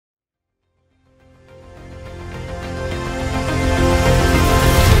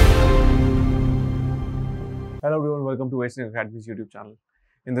to Western Academy's YouTube channel.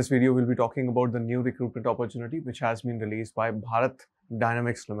 In this video, we'll be talking about the new recruitment opportunity which has been released by Bharat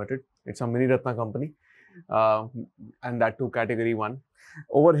Dynamics Limited. It's a mini Ratna company, and that too category 1.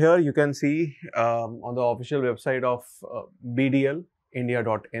 Over here, you can see on the official website of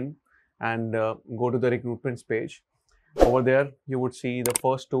bdlindia.in and go to the recruitments page. Over there, you would see the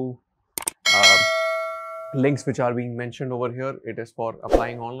first two links which are being mentioned over here. It is for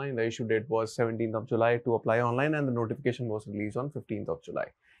applying online. The issue date was 17th of July to apply online, and the notification was released on 15th of July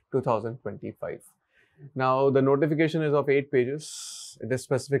 2025. Now, the notification is of 8 pages. It is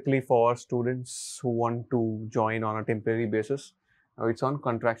specifically for students who want to join on a temporary basis. Now, it's on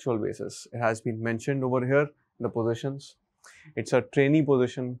contractual basis. It has been mentioned over here, the positions. It's a trainee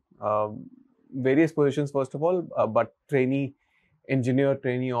position, various positions first of all, but trainee engineer,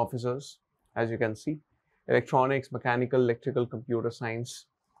 trainee officers, as you can see. Electronics, mechanical, electrical, computer science,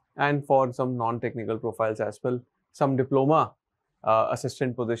 and for some non-technical profiles as well, some diploma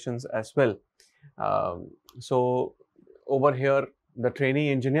assistant positions as well. So over here, the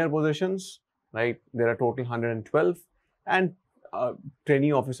trainee engineer positions, right, there are total 112, and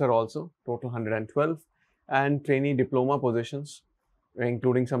trainee officer also total 112, and trainee diploma positions,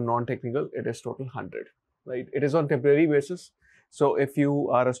 including some non-technical, it is total 100, right. It is on temporary basis. So if you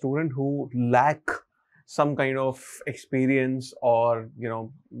are a student who lack some kind of experience, or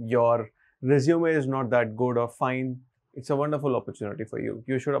your resume is not that good or fine, it's a wonderful opportunity for you.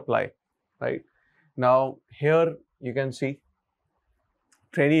 You should apply. Right now, here you can see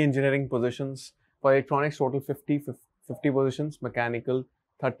trainee engineering positions for electronics, total 50 positions, mechanical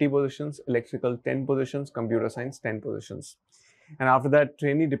 30 positions, electrical 10 positions, computer science 10 positions. And after that,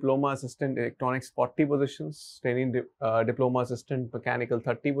 trainee diploma assistant electronics 40 positions, trainee diploma assistant mechanical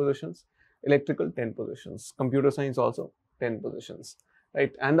 30 positions, electrical 10 positions, computer science also 10 positions,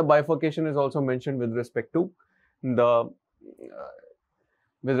 right. And the bifurcation is also mentioned with respect to the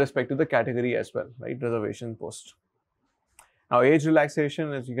category as well, right, reservation post. Now, age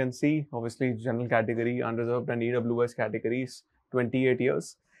relaxation, as you can see, obviously general category, unreserved and EWS categories 28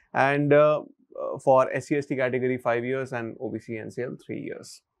 years, and for SC/ST category 5 years, and OBC NCL 3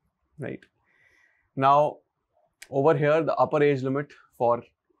 years, right. Now, over here, the upper age limit for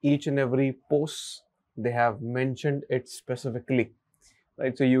each and every post, they have mentioned it specifically,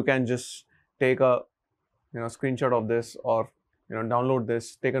 right. So you can just take a screenshot of this, or download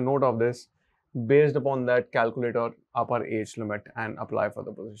this, take a note of this, based upon that calculator upper age limit and apply for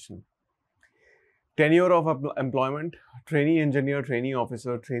the position. Tenure of employment: trainee engineer, trainee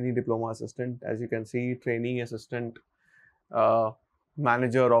officer, trainee diploma assistant, as you can see, trainee assistant,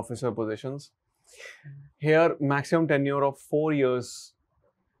 manager, officer positions. Here, maximum tenure of 4 years,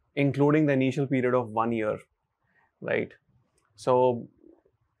 including the initial period of 1 year, right. So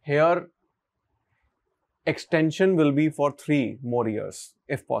here, extension will be for 3 more years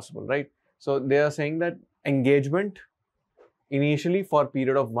if possible, right. So they are saying that engagement initially for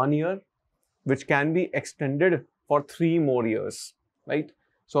period of 1 year, which can be extended for 3 more years, right.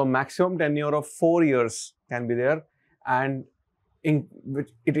 So maximum tenure of 4 years can be there, and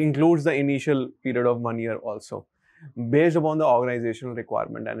which it includes the initial period of 1 year also, based upon the organizational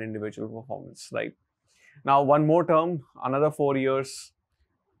requirement and individual performance, right. Now, one more term, another 4 years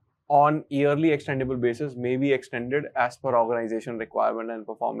on yearly extendable basis may be extended as per organization requirement and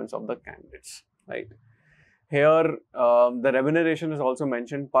performance of the candidates, right. Here, the remuneration is also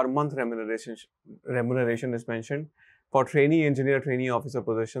mentioned. Per month remuneration is mentioned for trainee engineer, trainee officer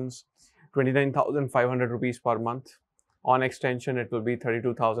positions, 29,500 rupees per month. On extension, it will be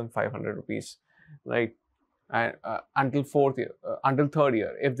 32,500 rupees, right. And until 4th year, until 3rd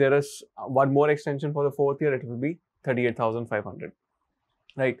year. If there is one more extension for the 4th year, it will be 38,500,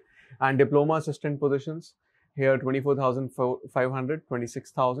 right. And diploma assistant positions, here 24,500,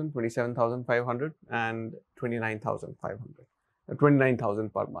 26,000, 27,500, and 29,500, 29,000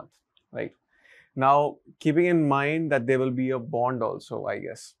 per month, right. Now, keeping in mind that there will be a bond also, I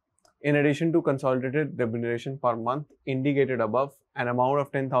guess. In addition to consolidated remuneration per month indicated above, an amount of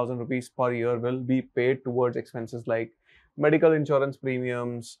 10,000 rupees per year will be paid towards expenses like medical insurance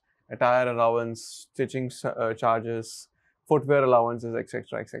premiums, attire allowance, stitching charges, footwear allowances,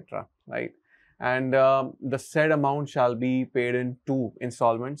 etc., right. And the said amount shall be paid in 2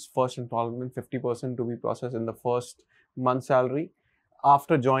 installments. First installment 50% to be processed in the first month's salary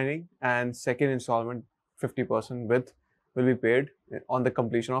after joining, and second installment 50% will be paid on the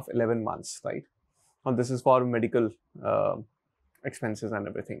completion of 11 months, right. And this is for medical expenses and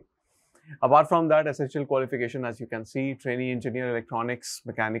everything. Apart from that, essential qualification, as you can see, trainee engineer, electronics,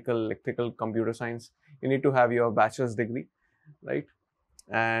 mechanical, electrical, computer science, you need to have your bachelor's degree, right.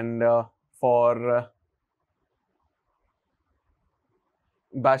 And for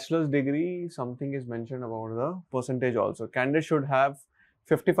bachelor's degree, something is mentioned about the percentage also. Candidates should have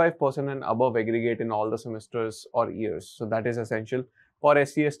 55% and above aggregate in all the semesters or years. So that is essential for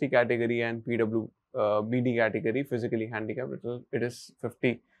SC/ST category and BD category, physically handicapped. It is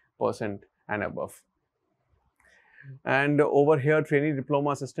 50% and above. And over here, trainee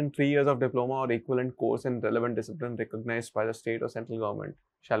diploma assistant, 3 years of diploma or equivalent course in relevant discipline recognized by the state or central government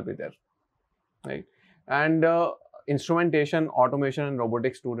shall be there, right? And instrumentation, automation, and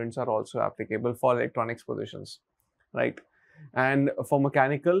robotics students are also applicable for electronics positions, right? And for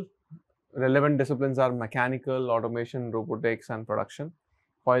mechanical, relevant disciplines are mechanical, automation, robotics, and production.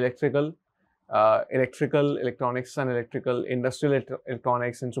 For electrical, electronics and electrical, industrial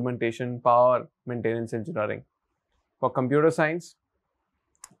electronics, instrumentation, power, maintenance, engineering. For computer science,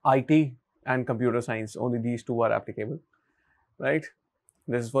 IT and computer science, only these two are applicable, right?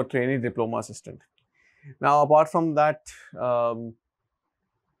 This is for trainee diploma assistant. Now, apart from that,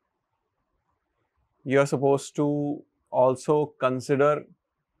 you're supposed to also consider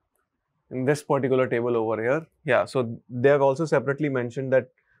in this particular table over here. Yeah, so they have also separately mentioned that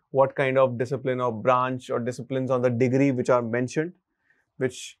what kind of discipline or branch or disciplines on the degree which are mentioned,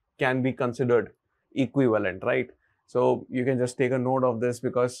 which can be considered equivalent, right? So you can just take a note of this,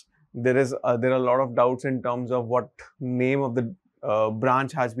 because there are a lot of doubts in terms of what name of the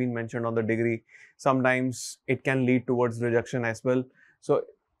branch has been mentioned on the degree. Sometimes it can lead towards rejection as well. So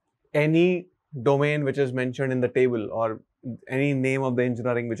any domain which is mentioned in the table, or any name of the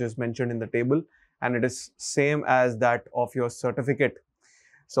engineering which is mentioned in the table, and it is same as that of your certificate,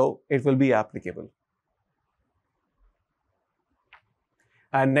 so it will be applicable.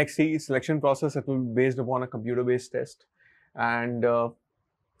 And next, the selection process, it will be based upon a computer-based test, and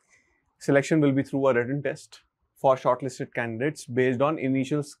selection will be through a written test for shortlisted candidates based on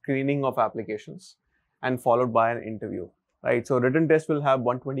initial screening of applications and followed by an interview, right? So written test will have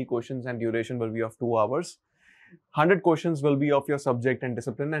 120 questions and duration will be of 2 hours. 100 questions will be of your subject and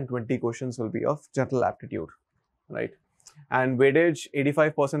discipline, and 20 questions will be of general aptitude, right? And weightage,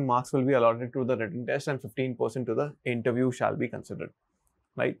 85% marks will be allotted to the written test and 15% to the interview shall be considered,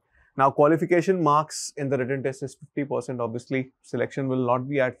 right? Now, qualification marks in the written test is 50%. Obviously, selection will not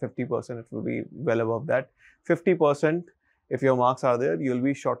be at 50%. It will be well above that. 50%, if your marks are there, you will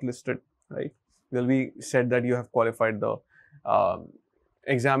be shortlisted, right? You will be said that you have qualified the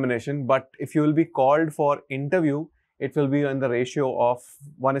examination. But if you will be called for interview, it will be in the ratio of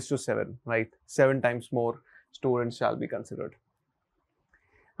 1:7, right? 7 times more students shall be considered.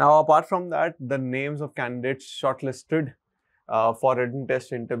 Now, apart from that, the names of candidates shortlisted for written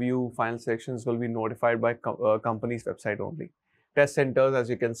test, interview, final selections will be notified by company's website only. Test centers, as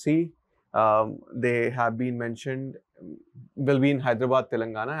you can see, they have been mentioned, will be in Hyderabad,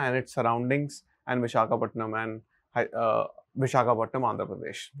 Telangana, and its surroundings, and Visakhapatnam Andhra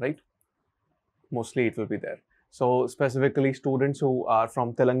Pradesh, right? Mostly it will be there. So specifically, students who are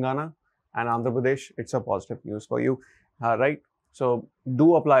from Telangana and Andhra Pradesh, it's a positive news for you, right? So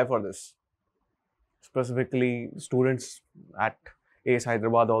do apply for this. Specifically, students at ACE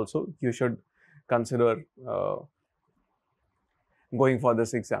Hyderabad also, you should consider going for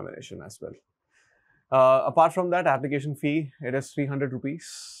this examination as well. Apart from that, application fee, it is 300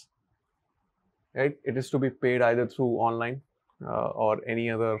 rupees, right? It is to be paid either through online or any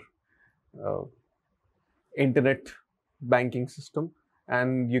other internet banking system.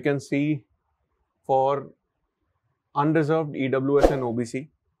 And you can see for unreserved EWS and OBC,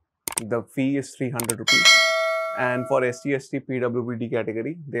 the fee is 300 rupees. And for SC/ST, PWBD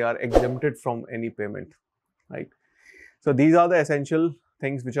category, they are exempted from any payment, right? So these are the essential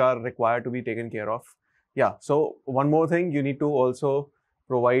things which are required to be taken care of. Yeah, so one more thing, you need to also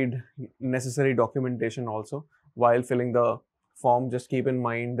provide necessary documentation also while filling the form. Just keep in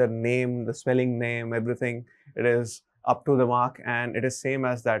mind the name, the spelling name, everything, it is up to the mark, and it is same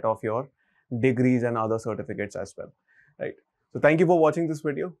as that of your degrees and other certificates as well, right? So thank you for watching this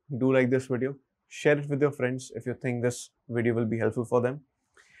video. Do like this video, share it with your friends if you think this video will be helpful for them.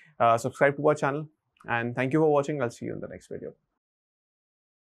 Subscribe to our channel, and thank you for watching. I'll see you in the next video.